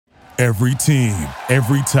Every team,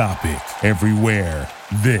 every topic, everywhere.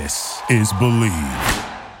 This is Believe.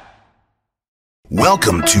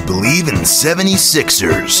 Welcome to Believe in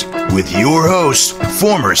 76ers with your hosts,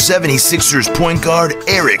 former 76ers point guard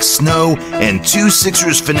Eric Snow and two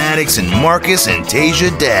Sixers fanatics in Marcus and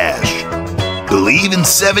Tasia Dash. Believe in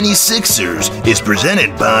 76ers is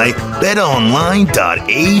presented by BetOnline.ag.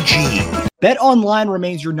 BetOnline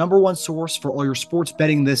remains your number one source for all your sports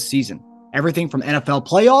betting this season. Everything from NFL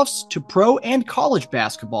playoffs to pro and college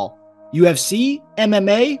basketball, UFC,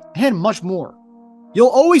 MMA, and much more. You'll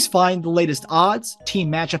always find the latest odds, team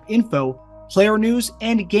matchup info, player news,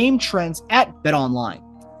 and game trends at BetOnline.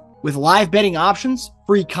 With live betting options,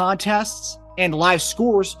 free contests, and live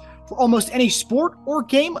scores for almost any sport or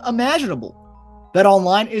game imaginable.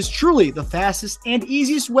 BetOnline is truly the fastest and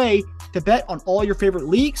easiest way to bet on all your favorite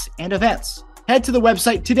leagues and events. Head to the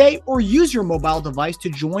website today or use your mobile device to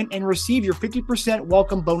join and receive your 50%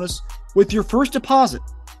 welcome bonus with your first deposit.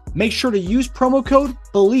 Make sure to use promo code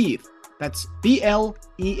BELIEVE, that's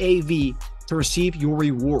BLEAV, to receive your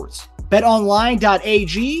rewards.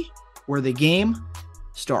 BetOnline.ag, where the game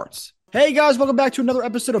starts. Hey guys, welcome back to another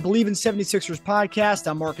episode of Believe in 76ers podcast.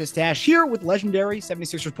 I'm Marcus Dash here with legendary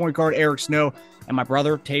 76ers point guard Eric Snow and my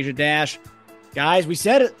brother Tasia Dash. Guys, we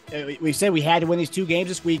said it. We said we had to win these two games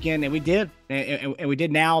this weekend, and we did. And we did.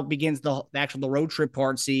 Now begins the road trip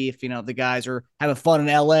part. See if the guys are having fun in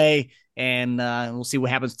LA, and we'll see what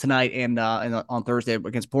happens tonight and on Thursday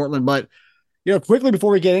against Portland. But quickly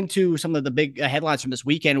before we get into some of the big headlines from this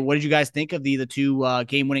weekend, what did you guys think of the two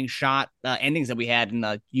game-winning shot endings that we had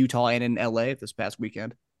in Utah and in LA this past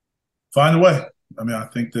weekend? Find a way. I mean, I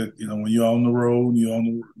think that, when you're on the road,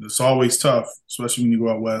 it's always tough, especially when you go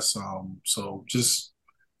out west. So just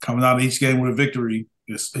coming out of each game with a victory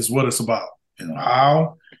is what it's about.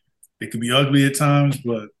 How it can be ugly at times,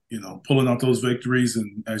 but, pulling out those victories.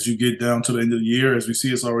 And as you get down to the end of the year, as we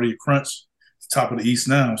see, it's already a crunch. It's top of the East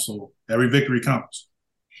now. So every victory counts.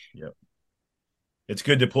 Yep. It's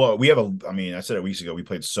good to pull out. I said it weeks ago, we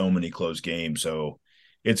played so many close games. So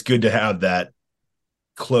it's good to have that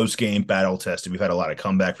close game battle tested. We've had a lot of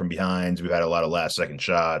comeback from behinds. We've had a lot of last second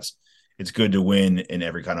shots. It's good to win in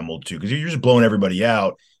every kind of multitude because you're just blowing everybody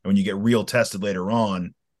out. And when you get real tested later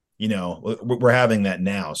on, we're having that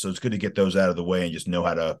now. So it's good to get those out of the way and just know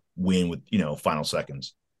how to win with, final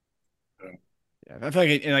seconds. Yeah, I feel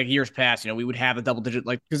like in years past, we would have a double digit,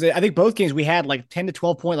 because I think both games we had 10 to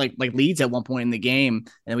 12 point, leads at one point in the game, and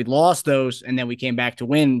then we'd lost those. And then we came back to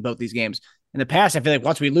win both these games. In the past, I feel like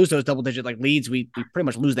once we lose those double-digit leads, we pretty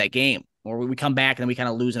much lose that game, or we come back and then we kind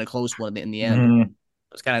of lose in a close one in the end. Mm-hmm.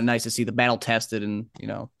 It's kind of nice to see the battle tested, and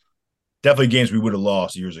definitely games we would have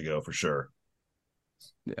lost years ago for sure.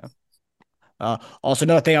 Yeah. Also,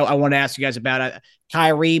 another thing I want to ask you guys about: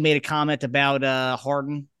 Kyrie made a comment about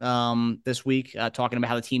Harden this week, talking about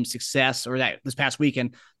how the team's success, or that this past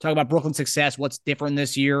weekend, talking about Brooklyn's success, what's different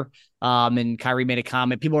this year. And Kyrie made a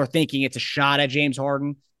comment. People are thinking it's a shot at James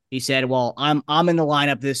Harden. He said, well, I'm in the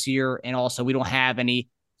lineup this year, and also we don't have any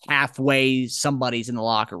halfway somebodies in the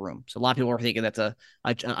locker room. So a lot of people are thinking that's a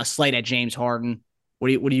slight at James Harden. What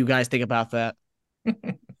do you guys think about that?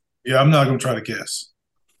 Yeah, I'm not going to try to guess.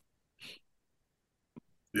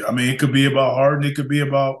 Yeah, I mean, it could be about Harden. It could be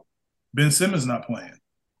about Ben Simmons not playing.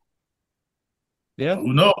 Yeah.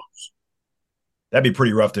 Who knows? That'd be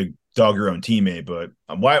pretty rough to dog your own teammate, but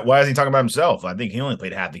why is he talking about himself? I think he only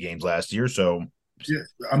played half the games last year, so – yeah,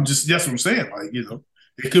 that's what I'm saying.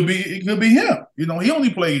 It could be him. He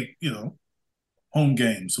only played, home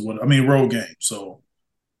games or road games. So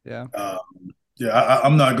yeah.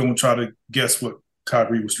 I'm not going to try to guess what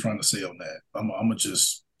Kyrie was trying to say on that. I'm gonna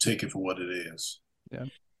just take it for what it is. Yeah.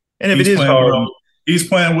 And if it is hard, he's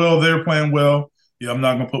playing well, they're playing well. Yeah, I'm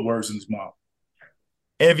not gonna put words in his mouth.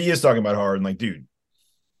 And if he is talking about Harden, dude,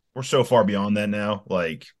 we're so far beyond that now.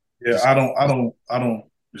 I don't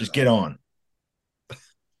just get on.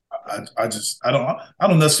 I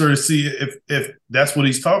don't necessarily see if that's what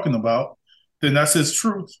he's talking about, then that's his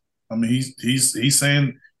truth. I mean, he's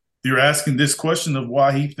saying, you're asking this question of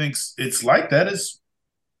why he thinks it's like that is,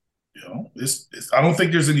 I don't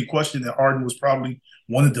think there's any question that Harden was probably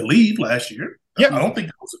wanted to leave last year. Yeah, I don't think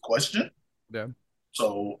that was a question. Yeah.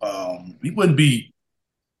 So he wouldn't be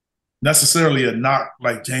necessarily a knock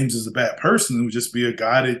like James is a bad person. It would just be a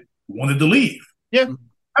guy that wanted to leave. Yeah,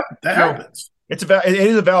 that happens. It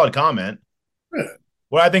is a valid comment. Yeah.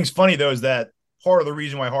 What I think is funny, though, is that part of the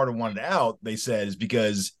reason why Harden wanted out, they said, is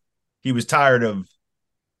because he was tired of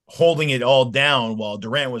holding it all down while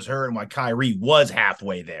Durant was hurt and while Kyrie was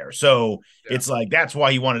halfway there. So it's like that's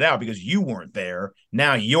why he wanted out, because you weren't there.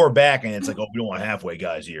 Now you're back, and it's like, oh, we don't want halfway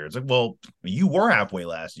guys here. It's like, well, you were halfway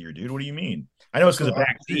last year, dude. What do you mean? I know it's because of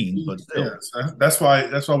vaccines, but still. Yes,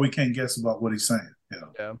 that's why we can't guess about what he's saying.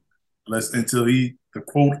 Yeah. Until the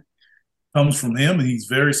quote comes from him and he's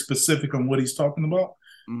very specific on what he's talking about,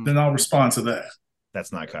 then I'll respond to that.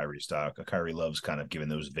 That's not Kyrie's stock. Kyrie loves kind of giving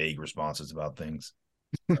those vague responses about things.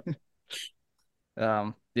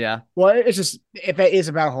 Yeah. Well, it's just, if it is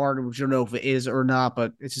about Harden, we don't know if it is or not,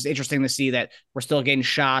 but it's just interesting to see that we're still getting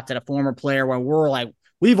shots at a former player when we're like,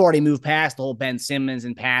 we've already moved past the whole Ben Simmons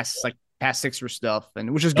and past Sixer stuff,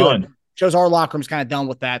 and which is good. Shows our locker room's kind of done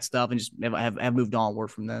with that stuff and just have moved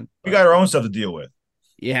onward from then. We got our own stuff to deal with.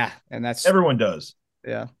 Yeah, and that's everyone does.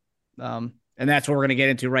 Yeah. And that's what we're going to get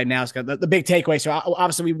into right now. It's got the big takeaway. So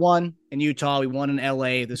obviously we won in Utah. We won in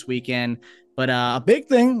LA this weekend. But a big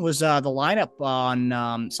thing was the lineup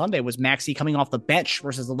on Sunday was Maxey coming off the bench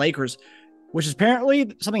versus the Lakers, which is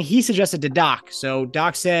apparently something he suggested to Doc. So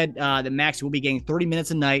Doc said that Maxey will be getting 30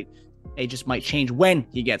 minutes a night. It just might change when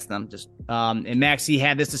he gets them. And Maxey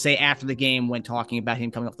had this to say after the game when talking about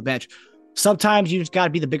him coming off the bench. Sometimes you just got to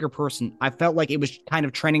be the bigger person. I felt like it was kind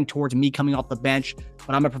of trending towards me coming off the bench,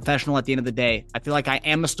 but I'm a professional at the end of the day. I feel like I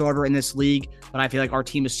am a starter in this league, but I feel like our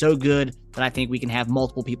team is so good that I think we can have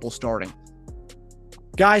multiple people starting.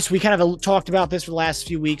 Guys, we kind of talked about this for the last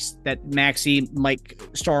few weeks, that Maxey might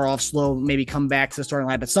start off slow, maybe come back to the starting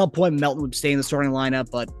lineup. At some point, Melton would stay in the starting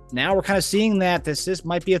lineup, but now we're kind of seeing that this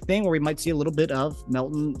might be a thing where we might see a little bit of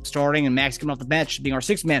Melton starting and Maxey coming off the bench, being our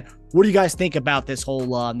sixth man. What do you guys think about this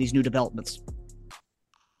whole these new developments?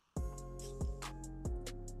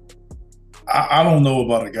 I don't know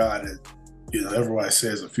about a guy that, everybody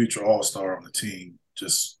says a future all-star on the team,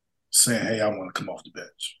 just saying, hey, I want to come off the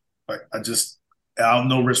bench. Like, I don't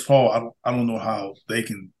know Rich Paul. I don't know how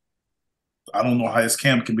I don't know how his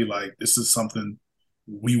camp can be like, this is something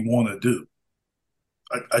we want to do.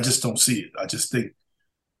 I just don't see it.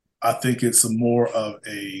 I think it's more of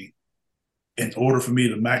in order for me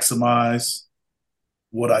to maximize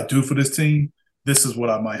what I do for this team, this is what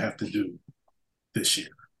I might have to do this year,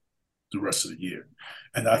 the rest of the year.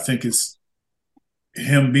 And I think it's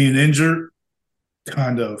him being injured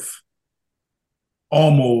kind of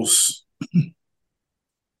almost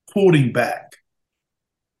pulled him back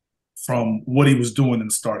from what he was doing in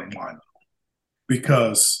the starting lineup,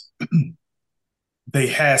 because they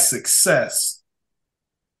had success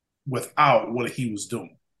without what he was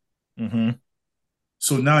doing. Mm-hmm.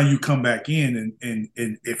 So now you come back in and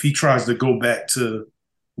if he tries to go back to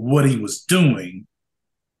what he was doing,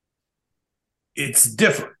 it's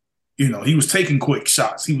different. He was taking quick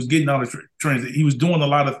shots. He was getting out of transit. He was doing a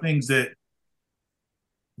lot of things that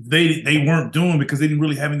they weren't doing because they didn't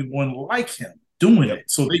really have anyone like him doing it.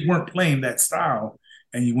 So they weren't playing that style,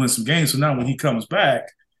 and you win some games. So now when he comes back,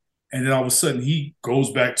 and then all of a sudden he goes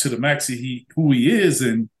back to the Maxey who he is,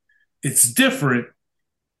 and it's different.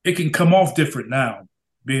 It can come off different now,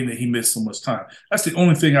 being that he missed so much time. That's the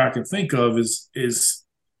only thing I can think of is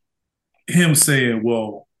him saying,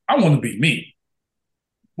 well, I want to be me.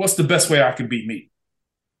 What's the best way I can be me?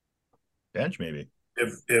 Bench, maybe.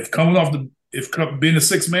 If coming off if being a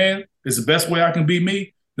sixth man is the best way I can be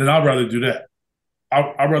me, then I'd rather do that.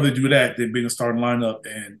 I'd rather do that than being a starting lineup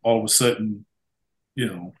and all of a sudden,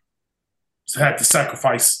 have to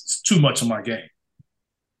sacrifice too much of my game.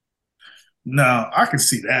 Now, I can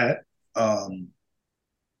see that. I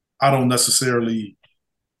don't necessarily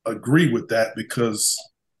agree with that, because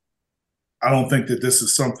I don't think that this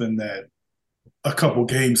is something that a couple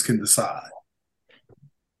games can decide.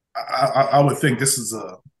 I would think this is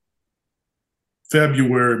a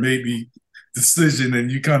February maybe decision,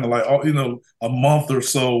 and you kind of like, a month or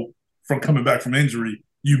so from coming back from injury,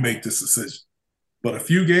 you make this decision. But a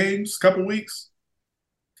few games, couple weeks,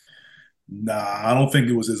 nah, I don't think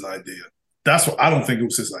it was his idea. That's what I don't think it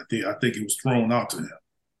was his idea. I think it was thrown out to him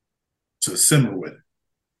to simmer with it.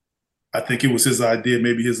 I think it was his idea,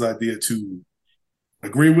 maybe his idea to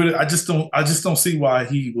agree with it. I just don't see why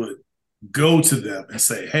he would go to them and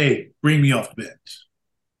say, hey, bring me off the bench.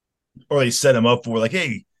 Or they set him up for like,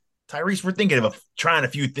 hey, Tyrese, we're thinking of trying a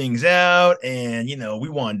few things out, and we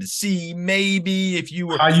wanted to see maybe if you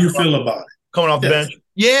were how you feel about it coming off the bench.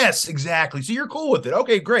 Yes, exactly. So you're cool with it.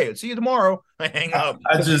 Okay, great. See you tomorrow. I hang up.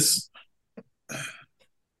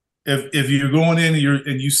 If you're going in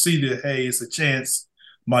and you see that, hey, it's a chance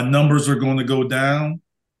my numbers are going to go down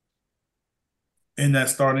in that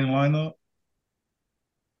starting lineup,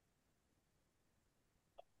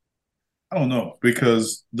 I don't know,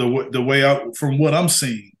 because the way from what I'm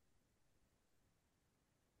seeing,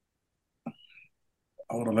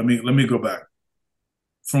 hold on. Let me go back.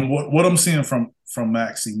 From what I'm seeing from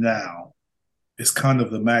Maxey now is kind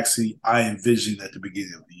of the Maxey I envisioned at the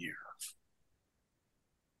beginning of the year.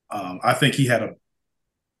 I think he had a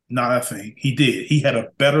not I think he did. He had a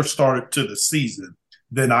better start to the season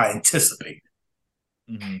than I anticipated.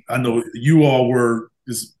 Mm-hmm. I know you all were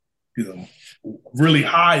just, really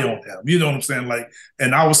high on him. You know what I'm saying? Like,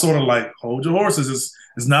 and I was sort of like, hold your horses.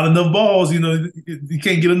 It's not enough balls. You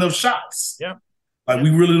can't get enough shots. Yeah. Like, we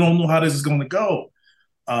really don't know how this is going to go.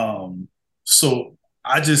 So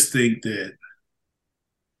I just think that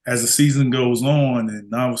as the season goes on,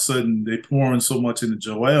 and all of a sudden they're pouring so much into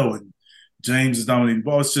Joel and James is dominating the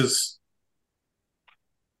ball, it's just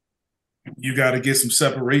you got to get some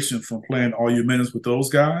separation from playing all your minutes with those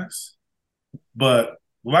guys. But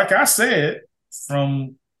like I said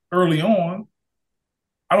from early on,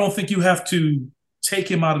 I don't think you have to take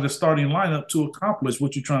him out of the starting lineup to accomplish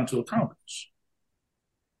what you're trying to accomplish.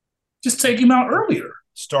 Just take him out earlier.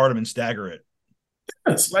 Start him and stagger it.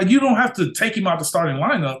 Yes, like you don't have to take him out the starting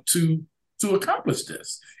lineup to accomplish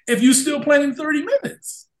this. If you're still playing in 30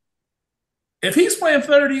 minutes. If he's playing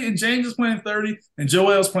 30 and James is playing 30 and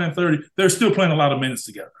Joel's playing 30, they're still playing a lot of minutes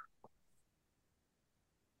together.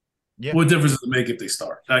 Yeah. What difference does it make if they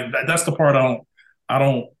start? Like that's the part I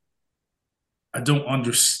don't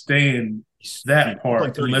understand that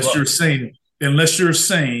part unless you're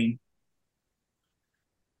saying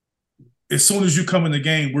as soon as you come in the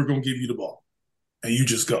game, we're going to give you the ball and you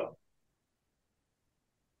just go.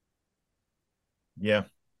 Yeah.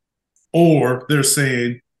 Or they're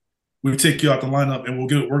saying, we take you out the lineup and we're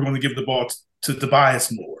going to give the ball to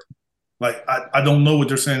Tobias more. Like, I don't know what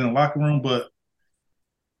they're saying in the locker room, but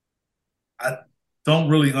I don't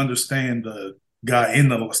really understand the guy in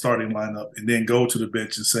the starting lineup and then go to the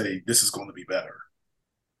bench and say, this is going to be better.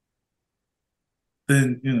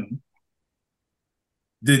 Then,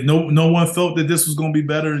 did no one felt that this was going to be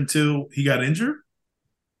better until he got injured?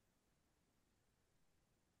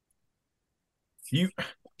 Do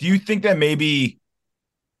you think that maybe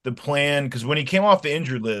the plan, because when he came off the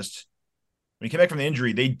injured list, when he came back from the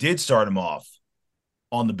injury, they did start him off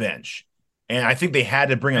on the bench. And I think they had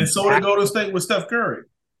to bring him back. And so they go to State with Steph Curry.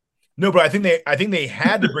 No, but I think they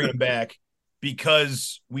had to bring him back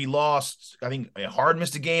because we lost, I think Harden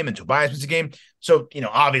missed a game and Tobias missed a game. So,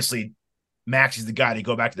 obviously Maxey's the guy to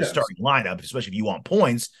go back to the starting lineup, especially if you want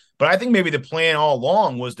points. But I think maybe the plan all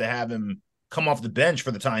along was to have him come off the bench for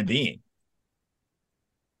the time being.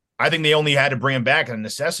 I think they only had to bring him back out of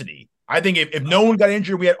necessity. I think if no one got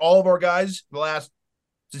injured, we had all of our guys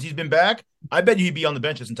since he's been back, I bet he'd be on the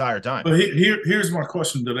bench this entire time. But here's my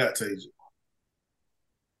question to that, Tasia.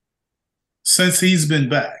 Since he's been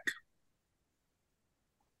back,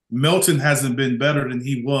 Melton hasn't been better than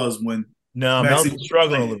he was when Melton's been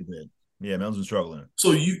struggling a little bit. Yeah, Melton's been struggling.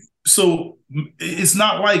 So it's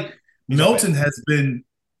not like Melton has been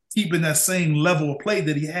keeping that same level of play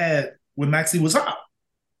that he had when Maxey was out.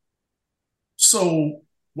 So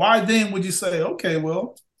why then would you say, okay,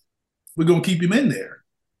 well, we're gonna keep him in there?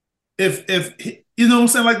 If you know what I'm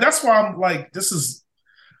saying? Like, that's why I'm like,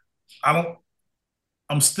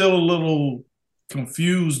 I'm still a little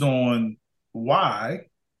confused on why,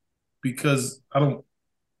 because I don't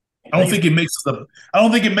think it makes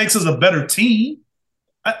us a better team.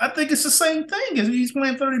 I think it's the same thing as he's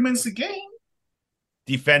playing 30 minutes a game.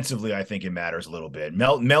 Defensively, I think it matters a little bit.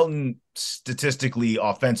 Melton statistically,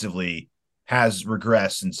 offensively, has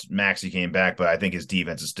regressed since Maxey came back, but I think his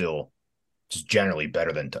defense is still just generally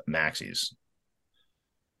better than Maxey's.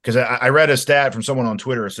 Because I read a stat from someone on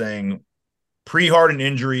Twitter saying pre-Harden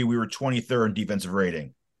injury, we were 23rd in defensive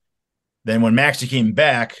rating. Then when Maxey came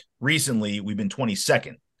back recently, we've been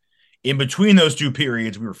 22nd. In between those two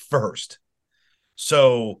periods, we were first.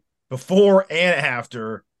 So before and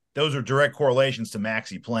after, those are direct correlations to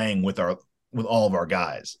Maxey playing with all of our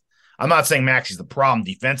guys. I'm not saying Maxey's the problem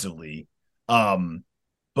defensively,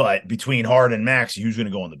 but between Harden and Maxey, who's going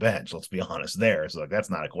to go on the bench? Let's be honest there. So, that's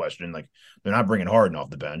not a question. Like, they're not bringing Harden off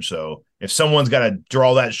the bench. So if someone's got to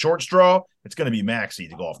draw that short straw, it's going to be Maxey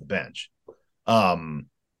to go off the bench.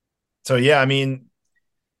 So, yeah, I mean,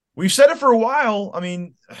 we've said it for a while. I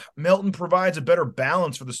mean, Melton provides a better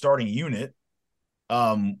balance for the starting unit.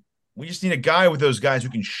 We just need a guy with those guys who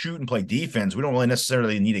can shoot and play defense. We don't really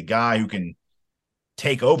necessarily need a guy who can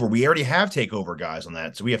take over. We already have takeover guys on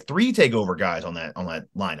that. So we have 3 takeover guys on that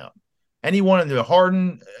lineup. Anyone in the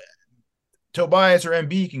Harden, Tobias, or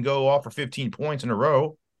MB can go off for 15 points in a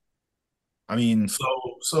row. I mean,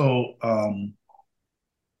 so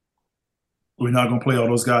we're not going to play all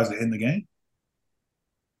those guys to end the game.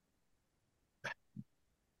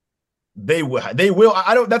 They will.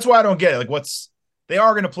 That's why I don't get it. Like, they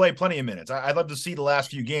are going to play plenty of minutes. I'd love to see the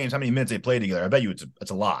last few games, how many minutes they played together. I bet you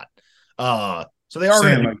it's a lot. So they are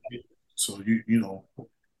going to. So you know,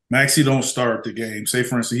 Maxey don't start the game. Say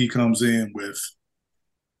for instance, he comes in with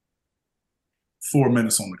 4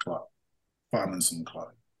 minutes on the clock, 5 minutes on the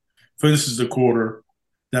clock. Finishes the quarter,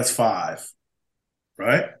 that's 5,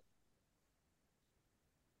 right?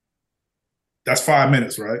 That's 5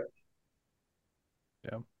 minutes, right?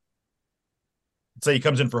 Yeah. Let's say he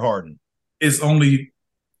comes in for Harden. It's only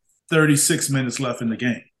 36 minutes left in the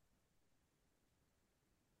game.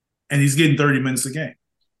 And he's getting 30 minutes a game.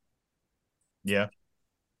 Yeah.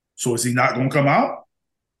 So is he not going to come out?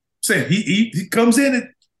 Saying he comes in at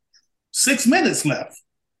 6 minutes left.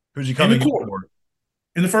 Who's he coming in for?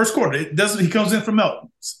 In the first quarter. He comes in for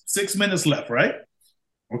Melton. 6 minutes left, right?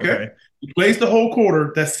 Okay. He plays the whole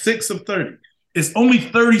quarter. That's 6 of 30. It's only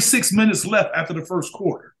 36 minutes left after the first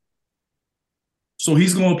quarter. So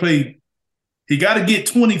he's going to play. He got to get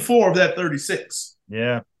 24 of that 36.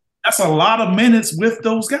 Yeah. That's a lot of minutes with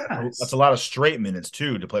those guys. That's a lot of straight minutes,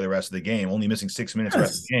 too, to play the rest of the game. Only missing 6 minutes the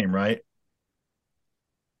rest of the game, right?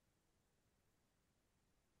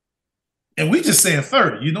 And we just saying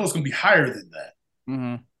 30. You know it's going to be higher than that.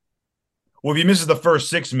 Mm-hmm. Well, if he misses the first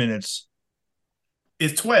 6 minutes,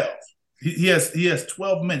 it's 12. He has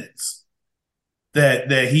 12 minutes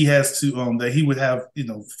that he has to that he would have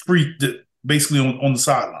free basically on the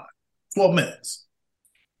sideline. 12 minutes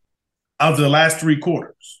out of the last 3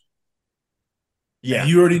 quarters. Yeah,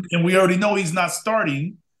 and we already know he's not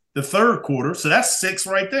starting the third quarter, so that's 6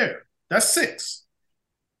 right there. That's 6.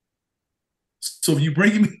 So if you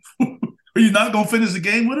bring him, are you not going to finish the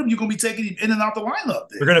game with him? You're going to be taking him in and out the lineup.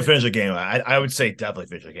 They're going to finish the game. I would say definitely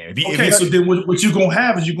finish the game. So then what you're going to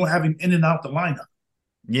have is you're going to have him in and out the lineup.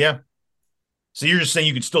 Yeah. So you're just saying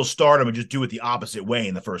you could still start him and just do it the opposite way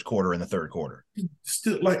in the first quarter and the third quarter.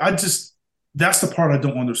 Still, that's the part I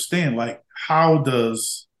don't understand. Like, how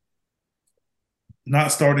does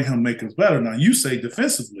not starting him make us better? Now you say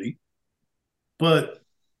defensively, but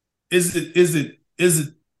is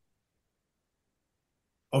it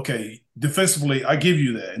okay? Defensively, I give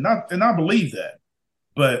you that, and I believe that.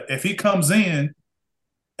 But if he comes in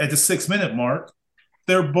at the 6 minute mark,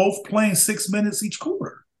 they're both playing 6 minutes each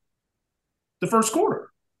quarter. The first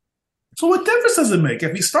quarter. So what difference does it make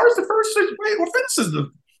if he starts the first 6 or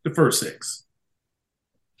finishes the first 6?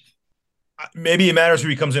 Maybe it matters who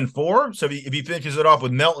he comes in for. So if he finishes it off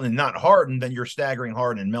with Melton and not Harden, then you're staggering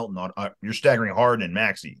Harden and Melton you're staggering Harden and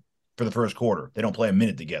Maxey for the first quarter. They don't play a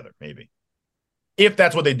minute together, maybe. If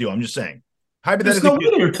that's what they do, I'm just saying. There's no way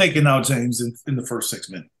you're taking out James in the first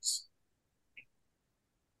 6 minutes.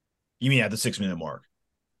 You mean at the 6 minute mark?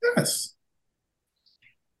 Yes.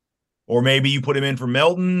 Or maybe you put him in for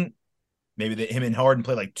Melton. Maybe him and Harden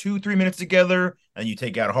play like 2-3 minutes together, and you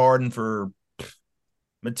take out Harden for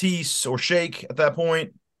Matisse or Shake at that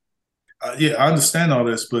point. Yeah, I understand all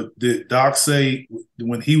this, but did Doc say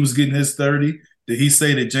when he was getting his 30, did he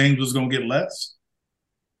say that James was going to get less?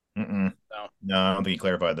 No, I don't think he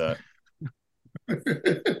clarified that.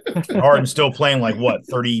 Harden's still playing like what,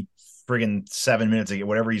 30 friggin' 7 minutes,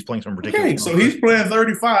 whatever he's playing, some ridiculous. Okay, so he's playing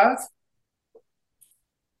 35.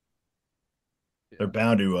 They're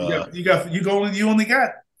bound to. You only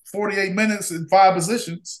got 48 minutes in 5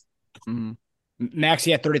 positions. Mm-hmm.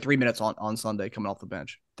 Maxey had 33 minutes on Sunday coming off the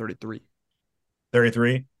bench. 33.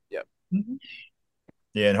 33? Yep. Mm-hmm.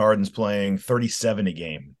 Yeah, and Harden's playing 37 a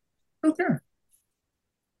game. Okay.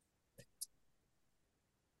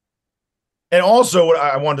 And also, what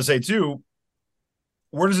I wanted to say too,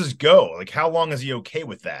 where does this go? Like, how long is he okay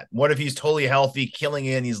with that? What if he's totally healthy, killing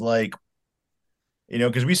it, and he's like,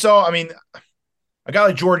 because we saw, a guy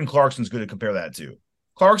like Jordan Clarkson's good to compare that to.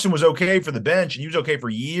 Clarkson was okay for the bench, and he was okay for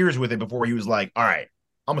years with it before he was like, all right,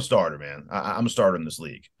 I'm a starter, man. I'm a starter in this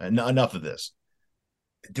league. Enough of this.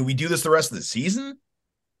 Do we do this the rest of the season?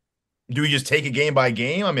 Do we just take it game by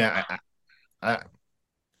game?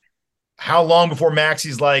 How long before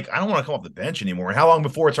Maxey's like, I don't want to come off the bench anymore? And how long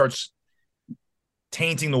before it starts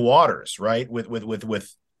tainting the waters, right? With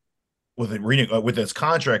his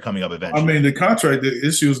contract coming up eventually. The contract, the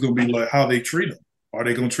issue is going to be like how they treat him. Are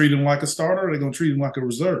they going to treat him like a starter? Or are they going to treat him like a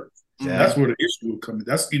reserve? Yeah. That's where the issue will come in.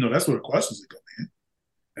 That's where the questions are coming in.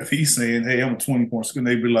 If he's saying, "Hey, I'm a 20-point scorer,"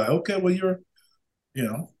 they'd be like, "Okay, well,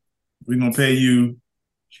 we're going to pay you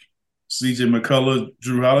C.J. McCullough,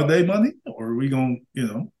 Drew Holiday money, or are we going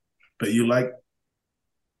to, pay you like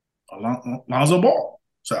Lonzo Ball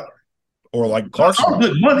salary, or like Clarkson?" It's all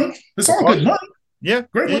good money. It's all good money. Yeah,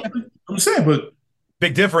 great. Yeah. Money. I'm saying, but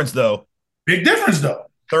big difference though.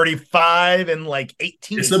 35 and like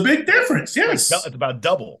 18. It's a big difference. Yes, it's about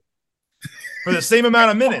double for the same amount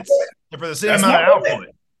of minutes. And for the same That's amount my of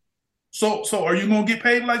output. So are you going to get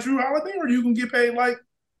paid like Drew Holiday, or are you going to get paid like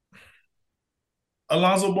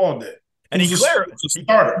Alonzo Ball did? And he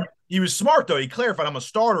starter. He was smart, though. He clarified, I'm a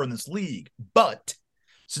starter in this league. But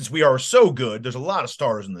since we are so good, there's a lot of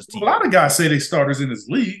starters in this team. A lot of guys say they starters in this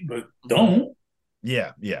league, but don't.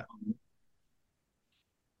 Yeah.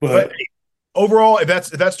 But overall, if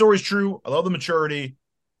that story's true, I love the maturity.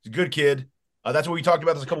 He's a good kid. That's what we talked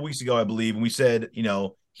about this a couple weeks ago, I believe, and we said,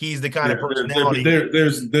 he's the kind of personality.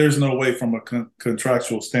 There's no way from a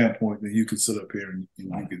contractual standpoint that you can sit up here and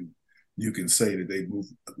you can say that they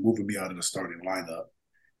moving me out of the starting lineup,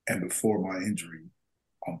 and before my injury,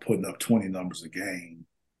 I'm putting up 20 numbers a game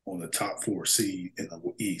on the top 4 seed in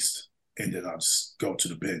the East, and then I just go to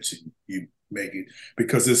the bench and you make it,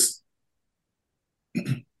 because it's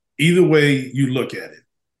either way you look at it,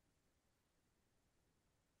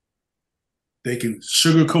 they can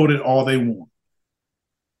sugarcoat it all they want.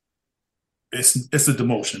 It's a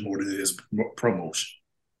demotion more than it is promotion.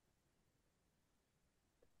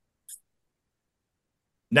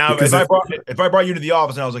 Now, if I brought you to the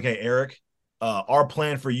office and I was like, hey, Eric, our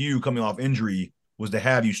plan for you coming off injury was to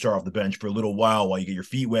have you start off the bench for a little while you get your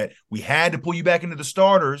feet wet. We had to pull you back into the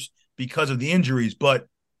starters because of the injuries, but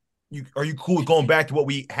are you cool with going back to what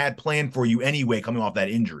we had planned for you anyway coming off that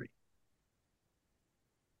injury?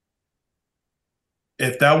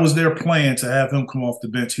 If that was their plan to have him come off the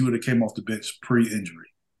bench, he would have came off the bench pre-injury.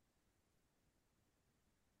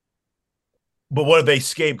 But what if they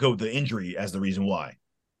scapegoat the injury as the reason why?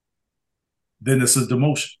 Then it's a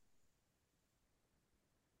demotion.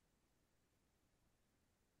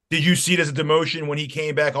 Did you see it as a demotion when he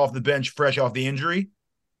came back off the bench fresh off the injury?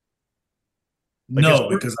 No,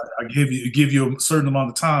 because I give you a certain amount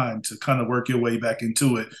of time to kind of work your way back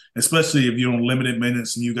into it, especially if you're on limited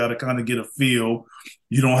minutes and you got to kind of get a feel.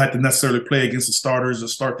 You don't have to necessarily play against the starters or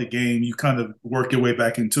start the game. You kind of work your way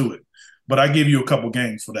back into it. But I give you a couple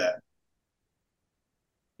games for that.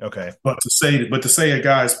 Okay. But to say a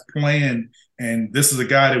guy's playing, and this is a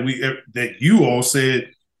guy that you all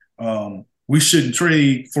said we shouldn't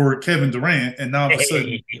trade for Kevin Durant, and now all of a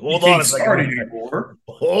sudden he can't start anymore.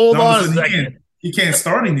 Hold on a second. He can't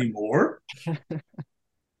start anymore.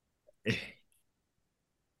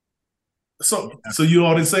 So you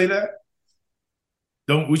all didn't say that?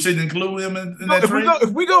 We shouldn't include him in that trade? If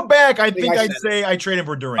we go back, I think I'd say I traded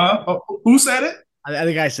for Durant. Who said it? I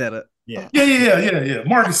think I said it. Yeah.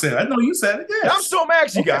 Marcus said it. I know you said it. Yeah. I'm still a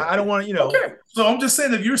Maxey guy. I don't want to, Okay. So I'm just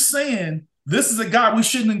saying, if you're saying this is a guy we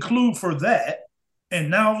shouldn't include for that, and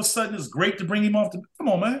now all of a sudden it's great to bring him off the – come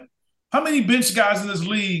on, man. How many bench guys in this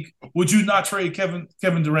league would you not trade Kevin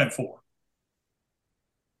Durant for?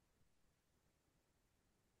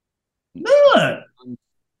 None.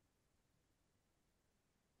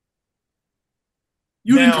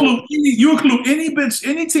 You include any bench,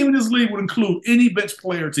 any team in this league would include any bench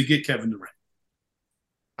player to get Kevin Durant.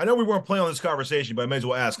 I know we weren't planning on this conversation, but I may as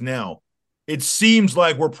well ask now. It seems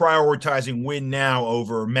like we're prioritizing win now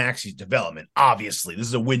over Maxey's development. Obviously, this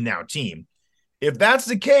is a win now team. If that's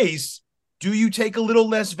the case, do you take a little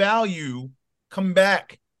less value, come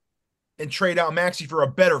back, and trade out Maxey for a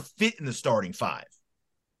better fit in the starting 5?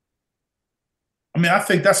 I mean, I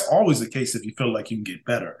think that's always the case if you feel like you can get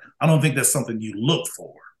better. I don't think that's something you look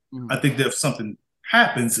for. I think that if something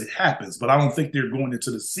happens, it happens. But I don't think they're going into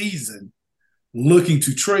the season looking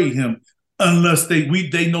to trade him unless they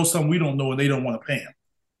know something we don't know and they don't want to pay him.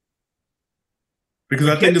 Because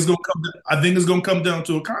I think it's going to come down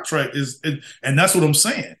to a contract, and that's what I'm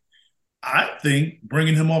saying. I think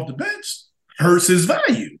bringing him off the bench hurts his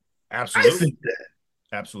value. Absolutely. I think that.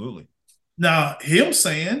 Absolutely. Now, him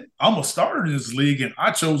saying, I'm a starter in this league and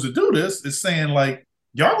I chose to do this is saying, like,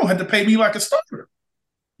 y'all going to have to pay me like a starter.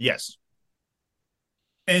 Yes.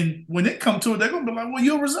 And when it comes to it, they're going to be like, well,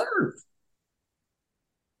 you're reserve.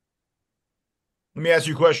 Let me ask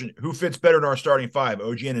you a question. Who fits better in our starting 5,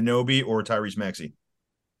 OG Anunoby or Tyrese Maxey?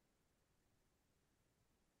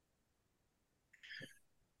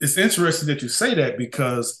 It's interesting that you say that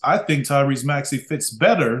because I think Tyrese Maxey fits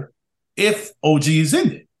better if OG is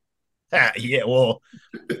in it. Yeah, well.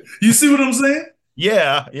 You see what I'm saying?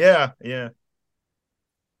 Yeah.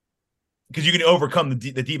 Because you can overcome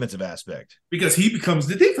the defensive aspect. Because he becomes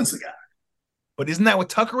the defensive guy. But isn't that what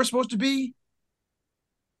Tucker was supposed to be?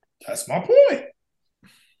 That's my point.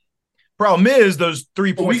 Problem is, those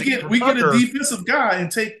 3 points. We get a defensive guy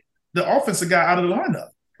and take the offensive guy out of the lineup.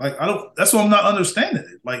 Like, that's what I'm not understanding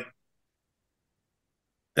it. Like,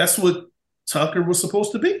 that's what Tucker was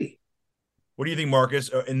supposed to be. What do you think, Marcus?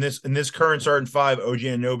 In this current starting 5, OG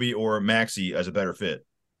Anunoby or Maxey as a better fit?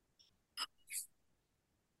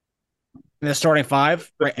 In the starting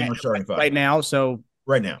five, in our starting five right now. So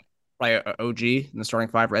right now, like OG in the starting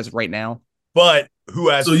five as of right now. but who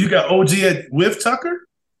has? So you got OG with Tucker?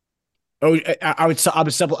 Oh, I would sub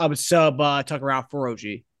Tucker out for OG.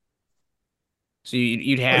 So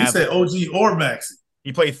you'd Oh, you have said OG or Maxey.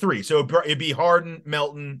 He played three, so it'd be Harden,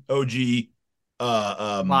 Melton, OG,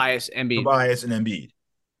 Tobias, Embiid. Tobias, and Embiid.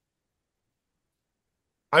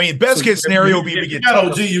 I mean, best case scenario would be to get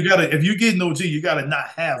OG. You gotta if you're getting OG, you gotta not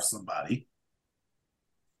have somebody.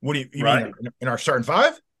 What do you right? mean in our starting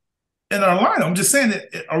five? In our lineup, I'm just saying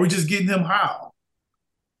that. Are we just getting him how?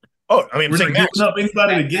 Oh, I mean, we're saying not giving up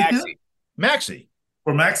anybody to get him. Maxey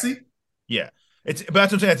or Maxey? Yeah, but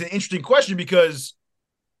that's what I'm saying. It's an interesting question because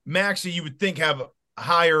Maxey, you would think have a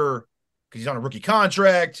higher because he's on a rookie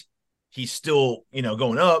contract. He's still,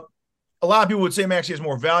 going up. A lot of people would say Maxey has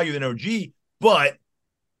more value than OG, but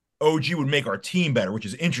OG would make our team better, which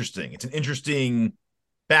is interesting. It's an interesting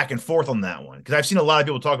back and forth on that one because I've seen a lot of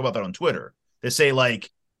people talk about that on Twitter. They say, like,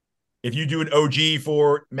 if you do an OG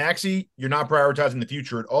for Maxey, you're not prioritizing the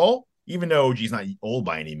future at all, even though OG's not old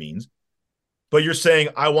by any means. But you're saying,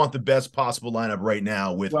 I want the best possible lineup right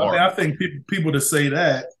now with Harden. I think people that say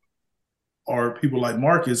that are people like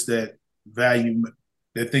Marcus that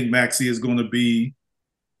think Maxey is going to be,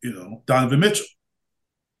 Donovan Mitchell.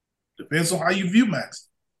 Depends on how you view Maxey.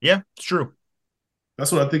 Yeah, it's true.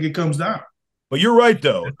 That's what I think it comes down. But you're right,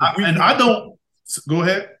 though. I don't. Go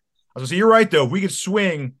ahead. I was going to say, you're right, though. If we could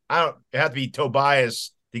swing, it have to be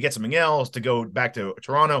Tobias to get something else to go back to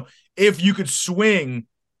Toronto. If you could swing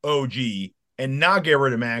OG and not get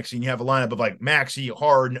rid of Maxey, and you have a lineup of like Maxey,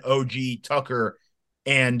 Harden, OG, Tucker,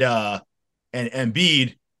 and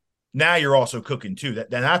Embiid, now you're also cooking too.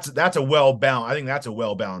 That's a well balanced. I think that's a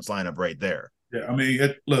well balanced lineup right there. Yeah, I mean,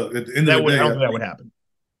 look at the end of the day, I don't think that would happen.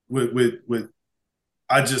 With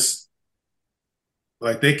I just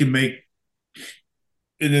like they can make.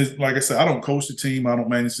 It is like I said, I don't coach the team, I don't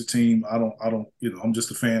manage the team, I don't, I'm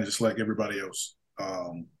just a fan, just like everybody else.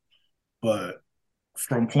 But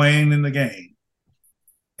from playing in the game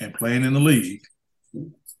and playing in the league,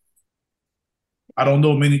 I don't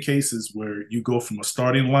know many cases where you go from a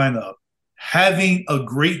starting lineup having a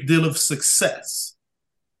great deal of success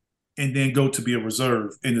and then go to be a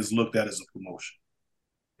reserve and is looked at as a promotion.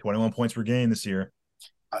 21 points per game this year.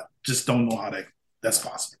 I just don't know how that's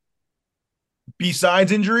possible.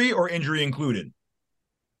 Besides injury or injury included?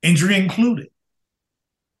 Injury included.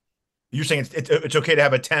 You're saying it's okay to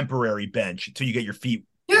have a temporary bench until you get your feet.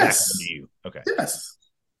 Yes. You. Okay. Yes.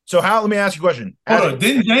 So let me ask you a question. Hold on.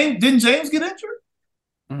 Didn't James get injured?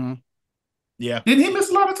 Mm-hmm. Yeah. Didn't he miss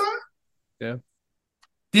a lot of time? Yeah.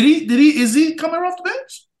 Did he? Is he coming off the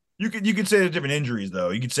bench? You could say there's different injuries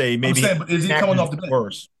though. You could say maybe is he coming off the bench?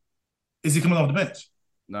 Worse. Is he coming off the bench?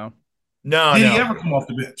 No. No. Did he ever come off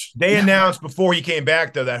the bench? They announced before he came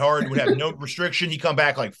back though that Harden would have no restriction. He come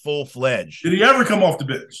back like full fledged. Did he ever come off the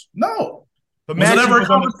bench? No. But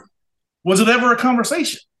was it ever a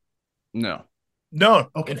conversation? No. No.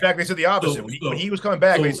 Okay. In fact, they said the opposite. When he was coming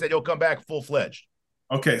back, they said he'll come back full fledged.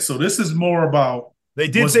 Okay, so this is more about. They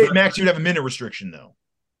did say Max would have a minute restriction though.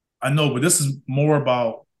 I know, but this is more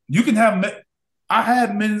about you can have. I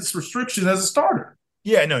had minutes restriction as a starter.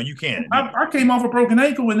 Yeah, no, you can't. I came off a broken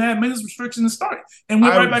ankle and had minutes restriction to start, and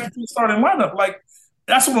went right back into the starting lineup. Like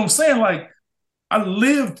that's what I'm saying. Like I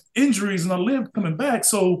lived injuries and I lived coming back.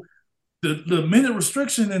 So the minute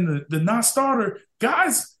restriction and the not starter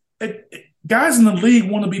guys in the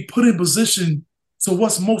league want to be put in position to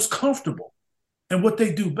what's most comfortable and what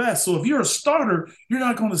they do best. So if you're a starter, you're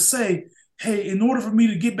not going to say, "Hey, in order for me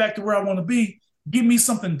to get back to where I want to be, give me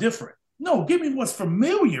something different." No, give me what's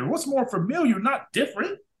familiar. What's more familiar, not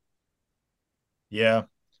different. Yeah.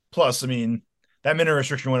 Plus, I mean, that minute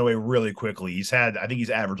restriction went away really quickly. I think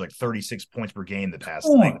he's averaged like 36 points per game the past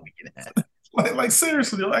week and a half. Like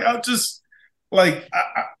seriously, like I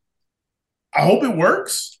hope it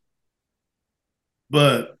works.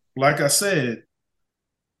 But like I said,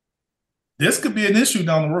 this could be an issue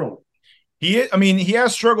down the road. He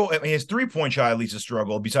has struggled. I mean, his 3-point shot at least has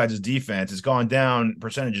struggled. Besides his defense, has gone down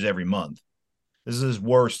percentages every month. This is his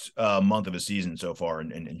worst month of his season so far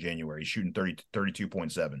in January. He's shooting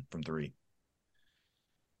 32.7 from three.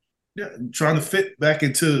 Yeah, trying to fit back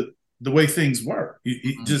into the way things were.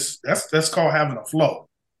 He just that's called having a flow.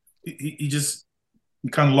 He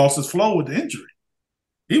kind of lost his flow with the injury.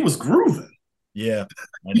 He was grooving. Yeah,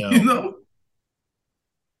 I know.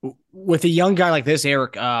 With a young guy like this,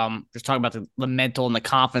 Eric, just talking about the mental and the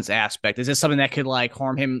confidence aspect, is this something that could like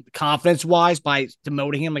harm him confidence wise by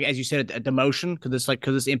demoting him? Like, as you said, a demotion, could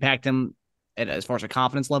this impact him as far as a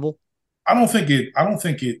confidence level? I don't think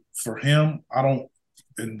it for him.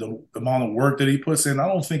 and the amount of work that he puts in, I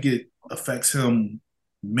don't think it affects him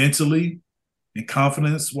mentally and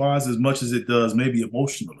confidence wise as much as it does maybe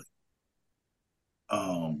emotionally.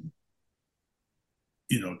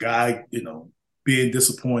 Guy, being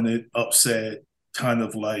disappointed, upset, kind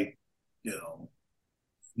of like,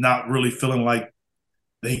 not really feeling like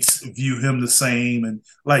they view him the same, and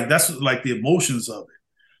like that's like the emotions of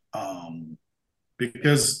it.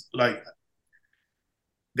 Because like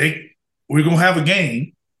we're gonna have a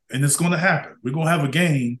game, and it's gonna happen. We're gonna have a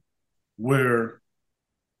game where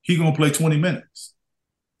he's gonna play 20 minutes,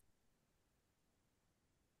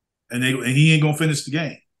 and he ain't gonna finish the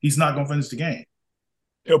game. He's not gonna finish the game.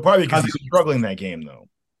 It'll probably because he's struggling that game though.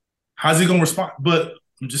 How's he gonna respond? But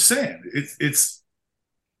I'm just saying, it's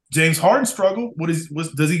James Harden struggle.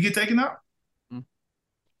 Does he get taken out?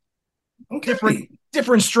 Okay.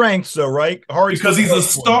 Different strengths though, right? Harden's because he's a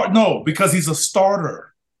start. No, because he's a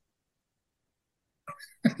starter.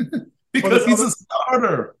 Because he's a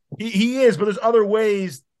starter. He is, but there's other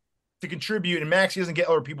ways to contribute, and Maxey doesn't get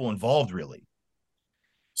other people involved really.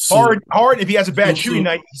 Harden, if he has a bad shooting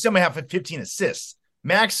night, he still might have 15 assists.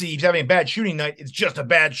 Maxey, if he's having a bad shooting night, it's just a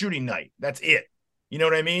bad shooting night. That's it. You know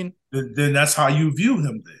what I mean? Then that's how you view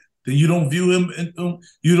him. Then you don't view him.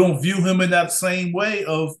 You don't view him in that same way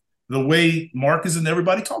of the way Marcus and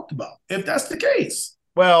everybody talked about. If that's the case,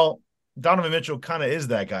 well, Donovan Mitchell kind of is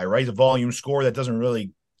that guy, right? He's a volume scorer that doesn't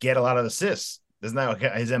really get a lot of assists. Isn't that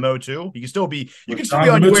his MO too? You can still be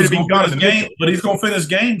on your way to being Donovan Mitchell, but he's gonna finish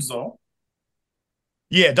games though.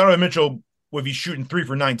 Yeah, Donovan Mitchell, if he's shooting 3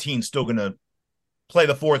 for 19, still gonna play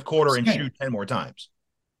the fourth quarter and shoot 10 more times.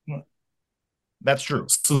 That's true.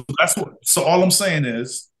 So all I'm saying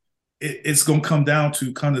is it's going to come down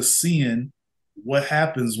to kind of seeing what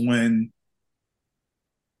happens when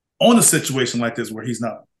on a situation like this where he's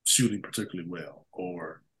not shooting particularly well,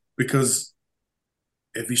 or because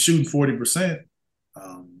if he's shooting 40%,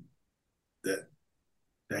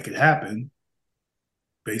 that could happen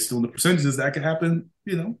based on the percentages. That could happen,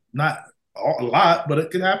 not a lot, but it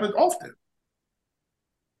could happen often.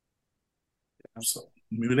 So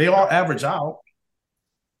maybe they all average out.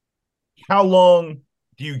 How long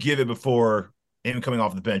do you give it before him coming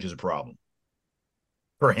off the bench is a problem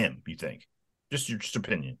for him, you think? Just your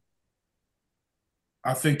opinion.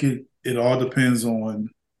 I think it all depends on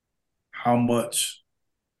how much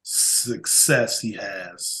success he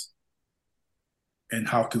has and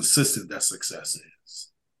how consistent that success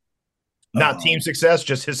is. Not team success,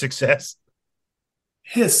 just his success.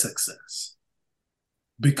 His success.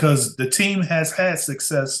 Because the team has had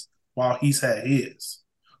success while he's had his.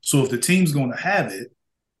 So if the team's going to have it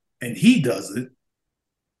and he doesn't,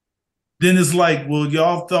 then it's like, well,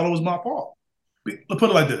 y'all thought it was my fault. Let's put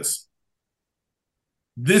it like this.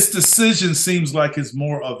 This decision seems like it's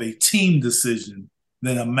more of a team decision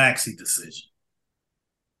than a Maxey decision.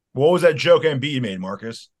 What was that joke Embiid made,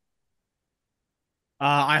 Marcus?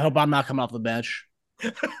 I hope I'm not coming off the bench.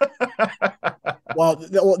 Well,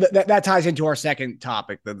 that ties into our second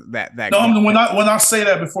topic. When I say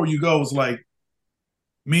that before you go, it's like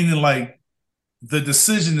meaning like the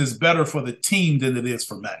decision is better for the team than it is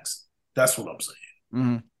for Max. That's what I'm saying.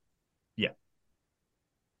 Mm-hmm. Yeah.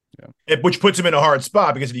 Which puts him in a hard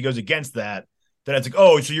spot because if he goes against that, then it's like,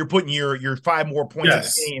 oh, so you're putting your 5 more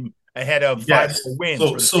points in the game ahead of 5 more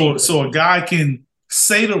wins. So a guy can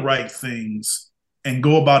say the right things and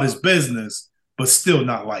go about his business, but still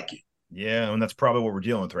not like it. Yeah, and that's probably what we're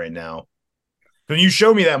dealing with right now. When you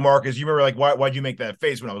showed me that, Marcus, you remember like why'd you make that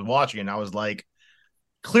face when I was watching it? And I was like,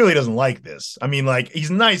 clearly doesn't like this. I mean, like,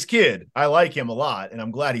 he's a nice kid. I like him a lot, and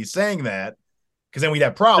I'm glad he's saying that because then we'd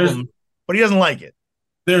have problems, but he doesn't like it.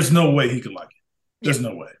 There's no way he could like it. There's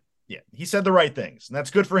no way. Yeah, he said the right things, and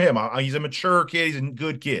that's good for him. He's a mature kid. He's a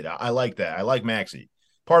good kid. I like that. I like Maxey.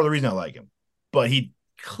 Part of the reason I like him. But he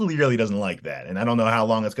clearly doesn't like that, and I don't know how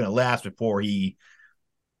long it's going to last before he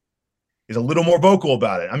is a little more vocal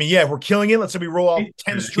about it. I mean, yeah, if we're killing it, let's say we roll off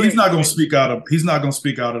 10 straight. He's not going to speak out. He's not going to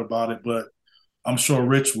speak out about it, but I'm sure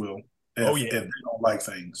Rich will. If they don't like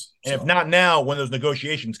things, and if not now, when those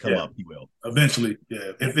negotiations come up, he will eventually.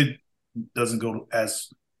 Yeah, if it doesn't go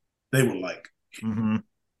as they would like. Mm-hmm.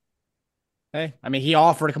 Hey, I mean, he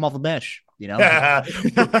offered to come off the bench.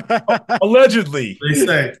 Allegedly, they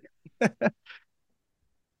say.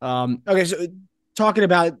 Okay, so talking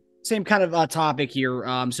about same kind of topic here.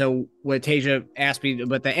 So what Tasia asked me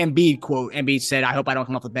about the Embiid quote, Embiid said, "I hope I don't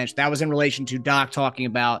come off the bench." That was in relation to Doc talking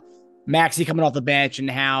about Maxey coming off the bench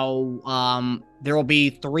and how there will be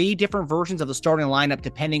 3 different versions of the starting lineup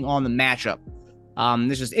depending on the matchup.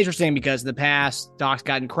 This is interesting because in the past, Doc's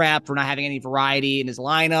gotten crap for not having any variety in his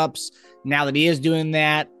lineups. Now that he is doing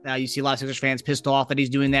that, you see a lot of Sixers fans pissed off that he's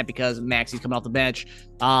doing that because Maxi's coming off the bench.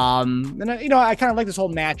 And I kind of like this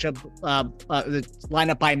whole matchup, the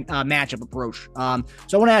lineup by matchup approach. So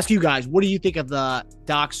I want to ask you guys, what do you think of the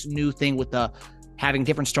Doc's new thing with the having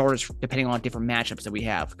different starters depending on different matchups that we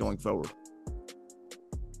have going forward?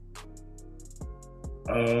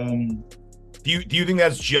 Do you think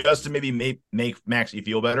that's just to maybe make Maxey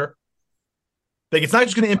feel better? Like, it's not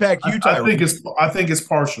just going to impact you, Tyrese. I think it's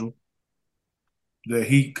partial that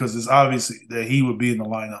because it's obviously that he would be in the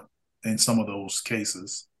lineup in some of those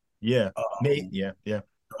cases. Yeah, yeah. The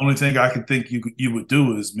only thing I could think you would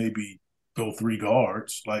do is maybe go 3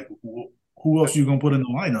 guards. Like, who else you gonna put in the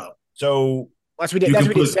lineup? So that's what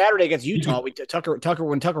we did Saturday against Utah. Tucker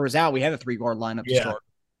when Tucker was out, we had a 3-guard lineup to start.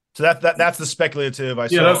 So that's the speculative I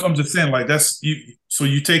saw. Yeah, that's what I'm just saying. Like, that's you. So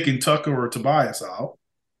you taking Tucker or Tobias out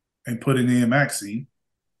and putting in Maxey.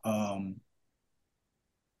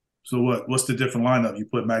 So what's the different lineup? You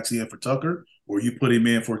put Maxey in for Tucker, or you put him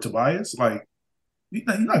in for Tobias? Like, you're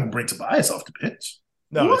not gonna bring Tobias off the bench.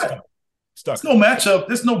 No, it's stuck. There's no matchup.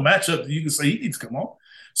 There's no matchup that you can say he needs to come on.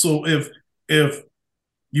 So if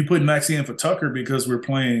you put Maxey in for Tucker because we're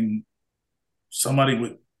playing somebody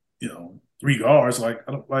with 3 guards, I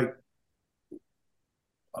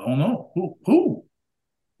don't know who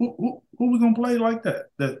we gonna play like that.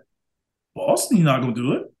 That Boston, you're not gonna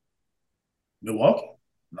do it. Milwaukee,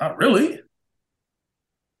 not really.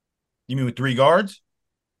 You mean with 3 guards?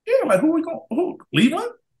 Yeah, like who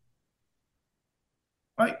Cleveland?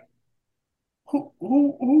 Like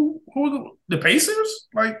who the Pacers?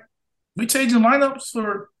 Like, we changing lineups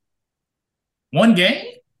for one game?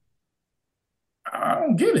 I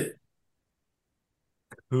don't get it.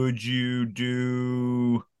 Could you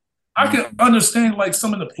do? I can understand like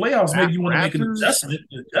some of the playoffs. Maybe you want to make an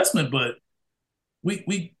adjustment, but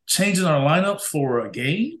we changing our lineups for a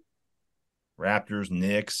game. Raptors,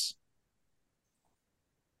 Knicks.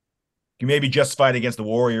 You maybe justify it against the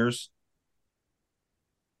Warriors.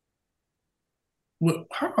 Well,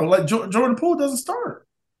 how? Like Jordan Poole doesn't start.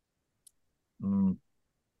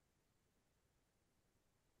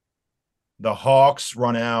 The Hawks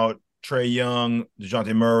run out Trae Young,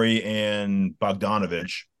 DeJounte Murray, and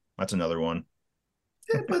Bogdanovich. That's another one.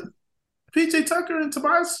 Yeah, but PJ Tucker and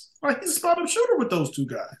Tobias, like, he's a spot-up shooter with those 2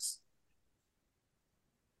 guys.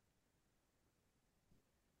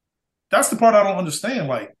 That's the part I don't understand.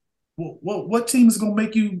 Like, what team is going to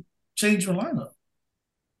make you change your lineup?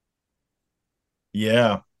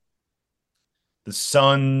 Yeah. The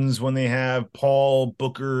Suns, when they have Paul,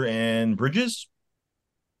 Booker, and Bridges.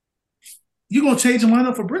 You going to change your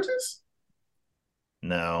lineup for Bridges?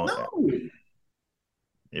 No. No.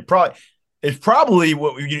 It's probably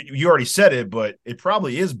what you already said it, but it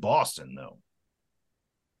probably is Boston, though.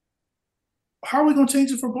 How are we going to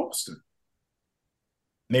change it for Boston?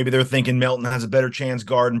 Maybe they're thinking Melton has a better chance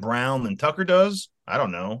guarding Brown than Tucker does. I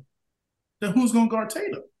don't know. Then who's going to guard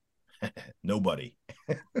Tatum? Nobody.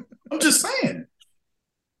 I'm just saying.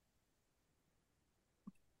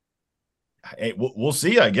 Hey, we'll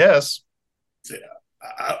see, I guess. Yeah,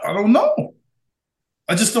 I don't know.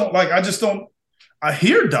 I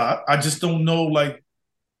hear Doc. I just don't know, like,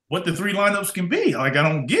 what the 3 lineups can be. Like, I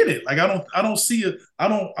don't get it. Like, I don't see it. I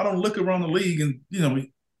don't look around the league and,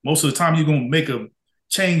 most of the time you're going to make a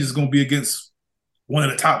change is going to be against one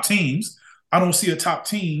of the top teams. I don't see a top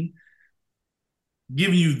team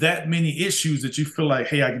giving you that many issues that you feel like,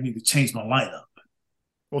 hey, I need to change my lineup.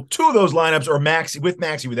 Well, 2 of those lineups are Maxey,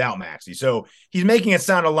 without Maxey. So he's making it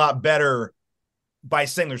sound a lot better by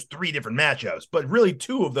saying there's 3 different matchups, but really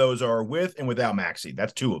 2 of those are with and without Maxey.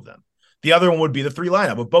 That's 2 of them. The other one would be the 3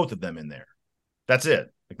 lineup with both of them in there. That's it.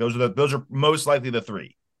 Like, those are most likely the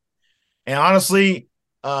 3. And honestly,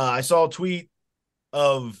 I saw a tweet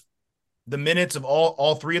of the minutes of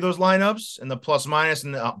all 3 of those lineups and the plus minus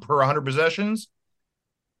and per 100 possessions,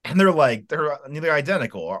 and they're nearly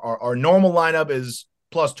identical. Our normal lineup is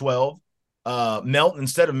plus 12. Melton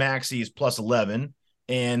instead of Maxey is plus 11,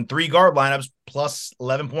 and 3 guard lineups plus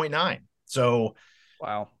 11.9. So,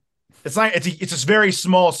 wow, it's a very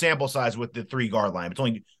small sample size with the 3 guard lineup. It's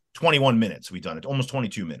only 21 minutes we've done it, almost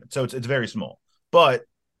 22 minutes. So it's very small, but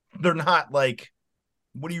they're not like,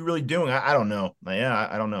 what are you really doing? I don't know. Yeah,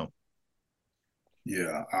 I don't know.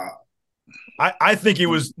 Yeah. I think it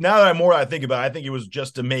was, now that I think about it, I think it was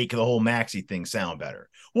just to make the whole Maxey thing sound better.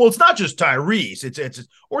 Well, it's not just Tyrese. It's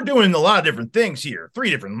we're doing a lot of different things here. 3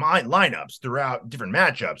 different lineups throughout different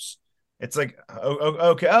matchups. It's like,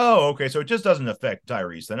 okay. So it just doesn't affect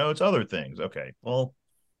Tyrese. I know it's other things. Okay. Well,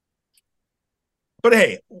 but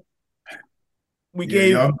hey,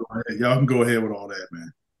 y'all can go ahead with all that,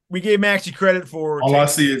 man. we gave Maxey credit for all I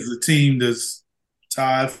see is a team that's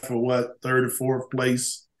tied for third or fourth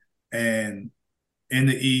place, and in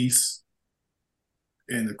the East,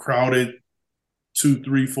 in the crowded 2,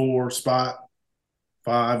 3, 4 spot,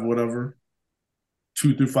 5, whatever.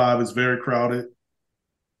 2 through 5 is very crowded.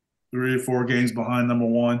 3 or 4 games behind number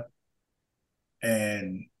 1,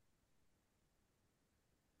 and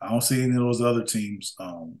I don't see any of those other teams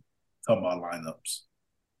talking about lineups.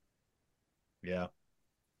 Yeah.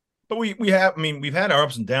 But we've had our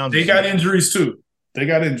ups and downs. They got injuries too.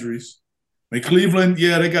 Cleveland,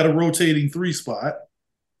 they got a rotating 3 spot.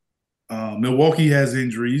 Milwaukee has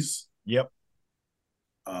injuries. Yep.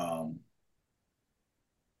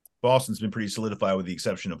 Boston's been pretty solidified with the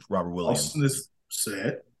exception of Robert Williams. Boston is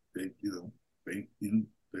sad. They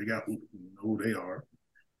got who they are.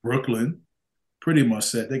 Brooklyn, pretty much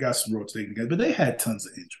set. They got some rotating guys, but they had tons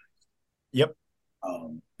of injuries. Yep.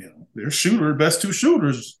 Their best 2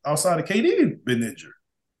 shooters outside of KD been injured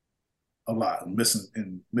a lot and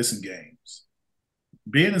missing games.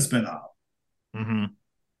 Ben has been out. Mm-hmm.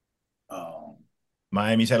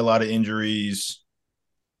 Miami's had a lot of injuries.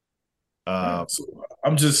 So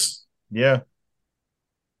I'm just I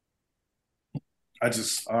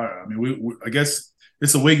guess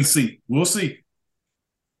it's a wait and see. We'll see.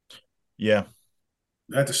 Yeah.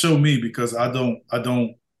 You have to show me because I'm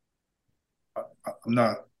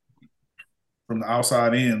not from the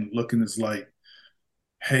outside in looking. It's like,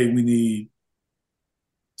 hey, we need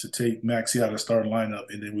to take Maxey out of the starting lineup,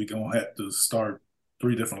 and then we're going to have to start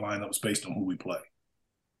 3 different lineups based on who we play.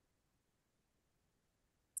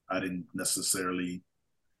 I didn't necessarily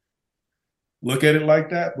look at it like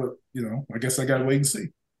that, but, I guess I got to wait and see.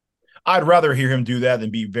 I'd rather hear him do that than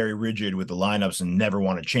be very rigid with the lineups and never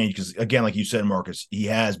want to change. Because, again, like you said, Marcus, he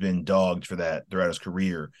has been dogged for that throughout his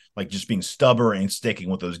career, like just being stubborn and sticking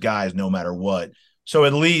with those guys no matter what. So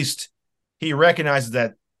at least he recognizes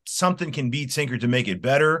that something can be tinkered to make it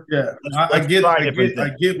better. Yeah, I get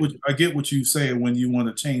what you're saying when you want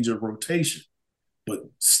to change your rotation, but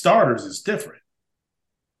starters is different.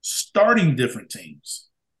 Starting different teams.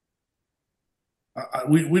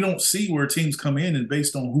 We don't see where teams come in and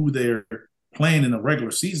based on who they're playing in the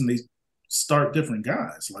regular season, they start different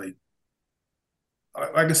guys. Like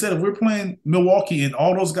I said, if we're playing Milwaukee and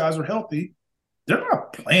all those guys are healthy, they're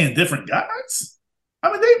not playing different guys.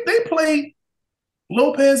 I mean, they play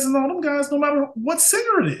Lopez and all them guys no matter what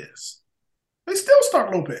singer it is. They still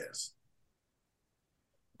start Lopez.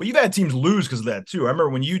 But you've had teams lose because of that, too. I remember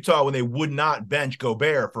when Utah, when they would not bench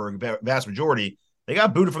Gobert for a vast majority, they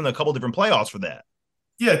got booted from a couple different playoffs for that.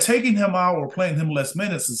 Yeah, taking him out or playing him less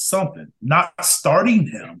minutes is something. Not starting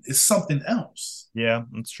him is something else. Yeah,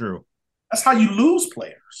 that's true. That's how you lose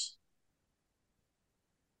players.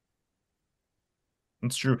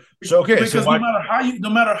 That's true. So okay, because no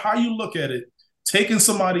matter how you look at it, taking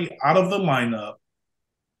somebody out of the lineup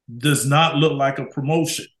does not look like a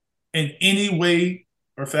promotion in any way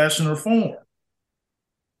or fashion or form.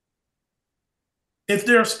 If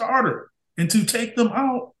they're a starter and to take them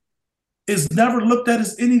out is never looked at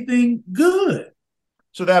as anything good.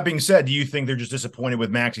 So that being said, do you think they're just disappointed with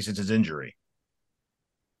Maxey since his injury?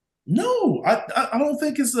 No, I don't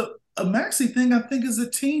think it's a Maxey thing. I think it's a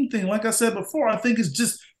team thing. Like I said before, I think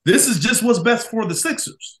this is just what's best for the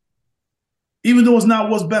Sixers, even though it's not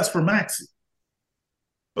what's best for Maxey.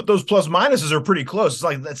 But those plus minuses are pretty close. It's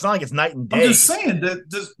not like it's night and day. I'm just saying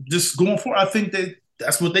that just going forward, I think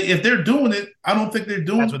that's what if they're doing it, I don't think they're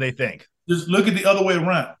doing. That's what they think. Just look at the other way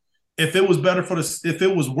around. If it was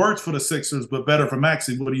worse for the Sixers but better for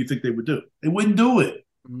Maxey, what do you think they would do? They wouldn't do it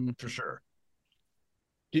for sure.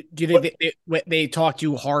 Do you think they talked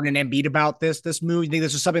to Harden and Embiid about this move? You think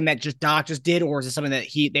this is something that just Doc just did, or is it something that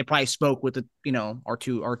they probably spoke with our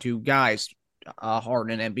two guys,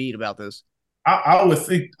 Harden and Embiid, about this? I would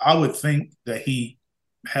think that he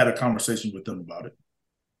had a conversation with them about it,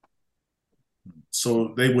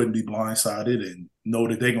 so they wouldn't be blindsided and know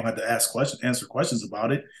that they're gonna have to answer questions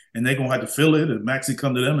about it, and they're gonna have to feel it. And Maxey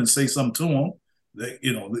come to them and say something to them. They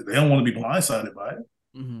don't want to be blindsided by it.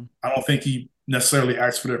 Mm-hmm. I don't think he necessarily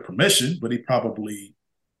asked for their permission, but he probably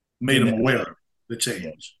made them aware of the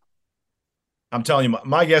change. I'm telling you,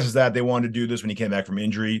 my guess is that they wanted to do this when he came back from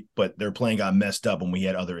injury, but their playing got messed up when we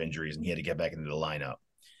had other injuries and he had to get back into the lineup.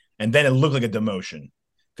 And then it looked like a demotion.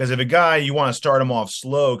 Because if a guy, you want to start him off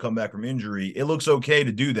slow, come back from injury, it looks okay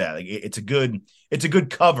to do that. Like it's a good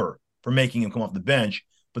cover for making him come off the bench.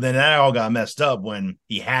 But then that all got messed up when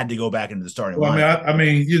he had to go back into the starting lineup. I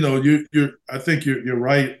mean, I think you're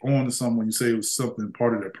right on to something when you say it was something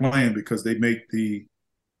part of their plan, because they make the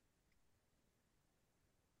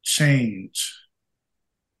change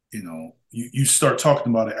you start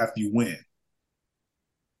talking about it after you win.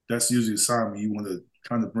 That's usually a sign when you want to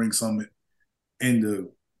kind of bring something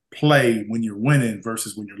into play when you're winning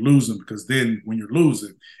versus when you're losing, because then when you're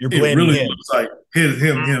losing, You're it blaming really him. looks like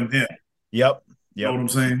him. Yep. You know what I'm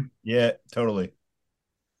saying? Yeah, totally.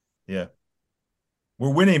 Yeah.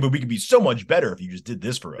 We're winning, but we could be so much better if you just did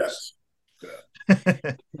this for us. Yes.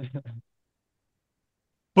 Yeah.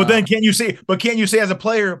 But then can't you say as a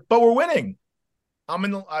player, but we're winning?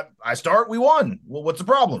 I start, we won. Well, what's the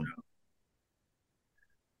problem?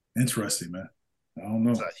 Interesting, man. I don't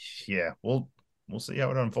know. Yeah, we'll see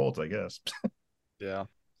how it unfolds, I guess. Yeah.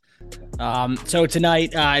 So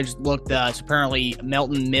tonight, I just looked. So apparently,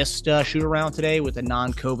 Melton missed shoot around today with a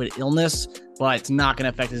non-COVID illness, but it's not going to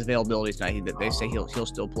affect his availability tonight. They say he'll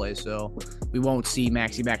still play, so we won't see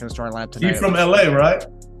Maxey back in the starting lineup tonight. He's from LA, right?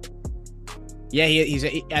 Yeah,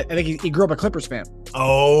 I think he grew up a Clippers fan.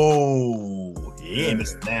 Oh, yeah,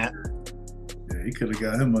 missed that. Yeah, he could have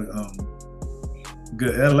got him a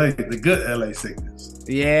good LA sickness.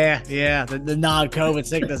 Yeah, the non-COVID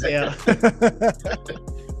sickness. Yeah.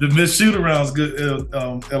 The missed shoot around's good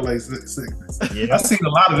LA sickness. Yeah. I've seen a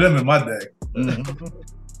lot of them in my day. Mm-hmm.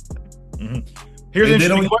 Mm-hmm. Here's an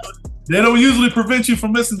interesting question. They don't usually prevent you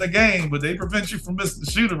from missing the game, but they prevent you from missing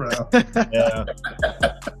the shoot around. Yeah,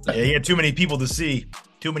 he had too many people to see,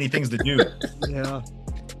 too many things to do. Yeah.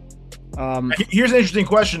 Here's an interesting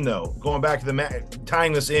question, though. Going back to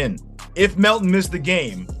tying this in, if Melton missed the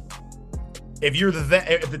game, if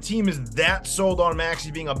the team is that sold on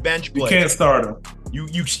Maxey being a bench player, you can't start him.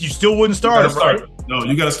 You still wouldn't start him, right? No,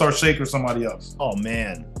 you got to start Shake or somebody else. Oh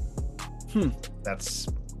man,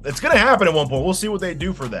 It's going to happen at one point. We'll see what they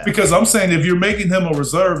do for that. Because I'm saying if you're making him a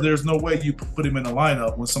reserve, there's no way you put him in the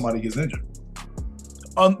lineup when somebody gets injured.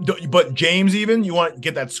 But James, even you want to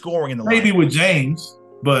get that scoring in the maybe lineup. with James,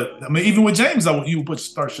 but I mean even with James, you would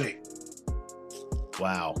start Shake.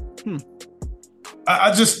 Wow.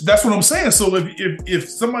 I just that's what I'm saying. So if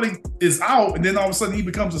somebody is out and then all of a sudden he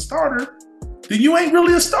becomes a starter, then you ain't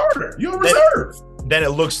really a starter. You're a reserve. Then it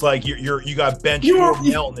looks like you got bench for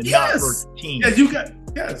Melton and not for team. Yeah, you got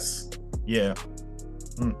yes. Yeah.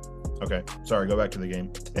 Okay. Sorry. Go back to the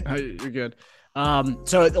game. You're good.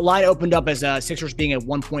 So the line opened up as Sixers being a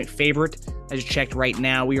 1-point favorite. I just checked right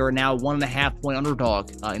now. We are now 1.5 point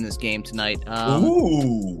underdog in this game tonight.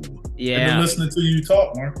 Ooh. Yeah. I've been listening to you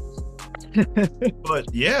talk, Mark. But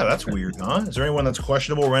yeah, that's weird, huh? Is there anyone that's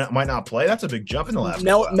questionable or might not play? That's a big jump in the last.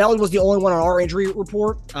 Melton was the only one on our injury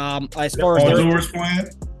report. As far as Paul George playing,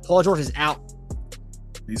 Paul George is out.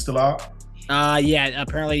 He's still out. Yeah,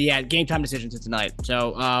 apparently, game time decisions tonight.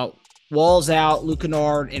 So Wall's out, Luke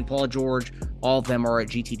Kennard and Paul George, all of them are at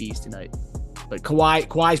GTDs tonight. But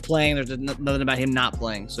Kawhi's playing. There's nothing about him not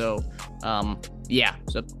playing. So, yeah.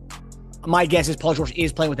 So my guess is Paul George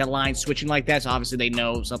is playing with that line switching like that. So obviously they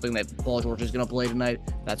know something that Paul George is going to play tonight.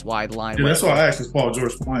 That's why the line. Yeah, that's why I asked is Paul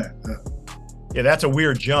George playing. Yeah, that's a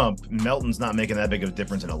weird jump. Melton's not making that big of a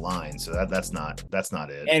difference in a line, so that's not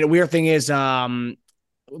it. And the weird thing is,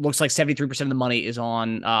 looks like 73% of the money is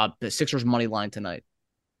on the Sixers money line tonight,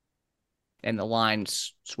 and the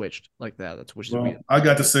line's switched like that. That's which is weird. I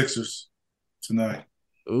got the Sixers tonight.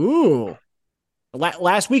 Ooh.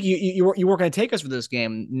 Last week you weren't going to take us for this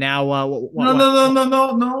game. Now No.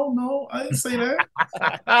 I didn't say that.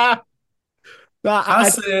 I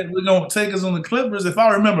said we're going to take us on the Clippers if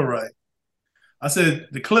I remember right. I said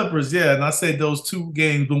the Clippers, yeah, and I said those two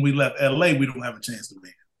games when we left LA, we don't have a chance to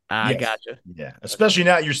win. I gotcha. Yeah, especially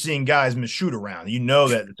now you're seeing guys shoot around. You know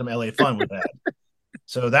that some LA fun with that.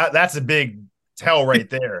 So that's a big tell right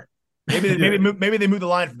there. Maybe they move the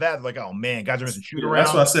line for that. Like, oh man, guys are missing shoot around.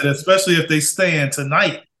 That's what I said. Especially if they stay in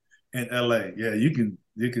tonight in LA. Yeah, you can.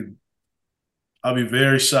 I'll be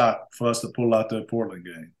very shocked for us to pull out that Portland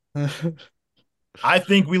game. I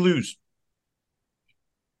think we lose.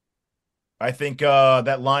 I think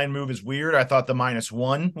that line move is weird. I thought the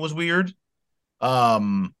 -1 was weird.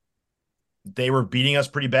 They were beating us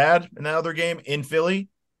pretty bad in that other game in Philly.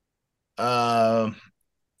 So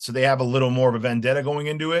they have a little more of a vendetta going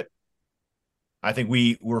into it. I think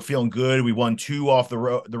we were feeling good. We won 2 off the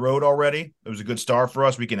road already. It was a good start for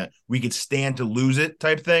us. We could stand to lose it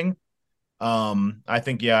type thing. I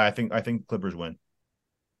think Clippers win.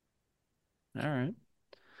 All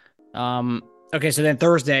right. Okay, so then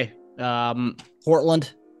Thursday,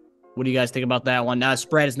 Portland. What do you guys think about that one?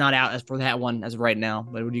 Spread is not out as for that one as of right now,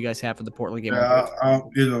 but what do you guys have for the Portland game? Yeah, I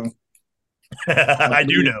do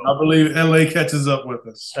know. I believe LA catches up with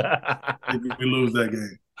us if we lose that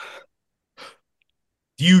game.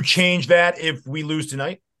 Do you change that if we lose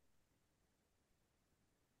tonight?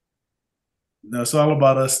 No, it's all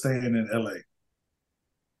about us staying in LA.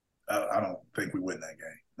 I don't think we win that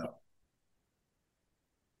game.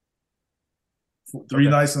 No. 3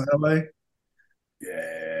 nights in LA?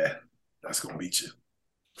 Yeah, that's going to beat you.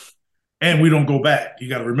 And we don't go back. You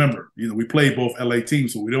got to remember, we played both LA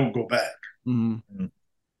teams, so we don't go back. Mm-hmm.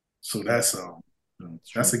 So that's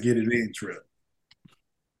a get it in trip.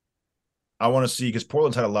 I want to see, because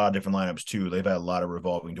Portland's had a lot of different lineups too. They've had a lot of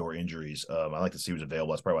revolving door injuries. I like to see who's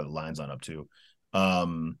available. That's probably why the line's on up too.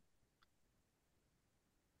 I'll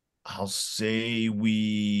say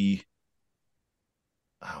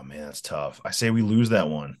oh man, that's tough. I say we lose that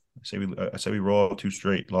one. I say we roll out 2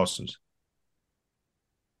 straight losses.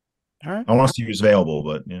 All right. I want to see who's available,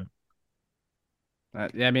 but yeah.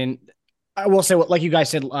 I mean, I will say, like you guys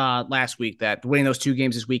said last week, that winning those 2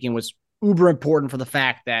 games this weekend was uber important for the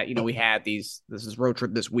fact that we had this road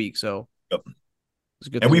trip this week. So, yep. It's a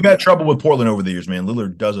good. And we've had trouble with Portland over the years, man.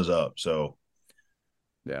 Lillard does us up. So,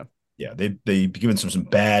 yeah, they've given some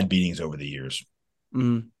bad beatings over the years.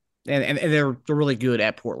 Mm-hmm. And they're really good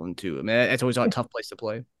at Portland too. I mean, that's always a tough place to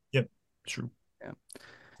play. Yep, true. Yeah.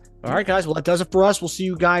 All right, guys. Well, that does it for us. We'll see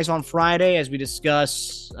you guys on Friday as we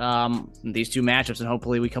discuss these 2 matchups, and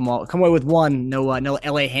hopefully we come away with one. No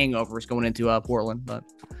LA hangovers going into Portland, but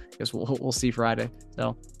I guess we'll see Friday.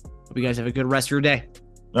 So, hope you guys have a good rest of your day.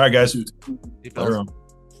 All right, guys.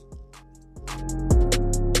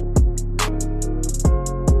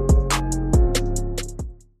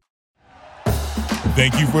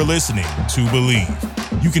 Thank you for listening to Believe.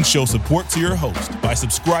 You can show support to your host by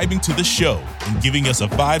subscribing to the show and giving us a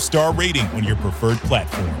 5-star rating on your preferred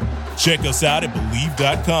platform. Check us out at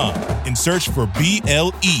Believe.com and search for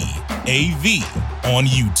BLEAV on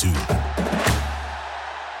YouTube.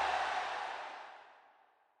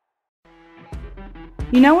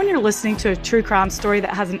 When you're listening to a true crime story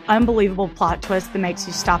that has an unbelievable plot twist that makes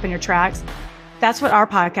you stop in your tracks? That's what our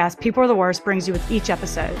podcast, People Are the Worst, brings you with each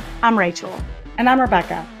episode. I'm Rachel. And I'm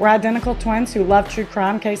Rebecca. We're identical twins who love true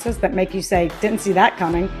crime cases that make you say, didn't see that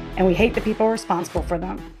coming, and we hate the people responsible for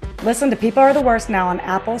them. Listen to People Are the Worst now on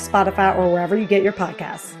Apple, Spotify, or wherever you get your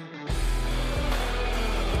podcasts.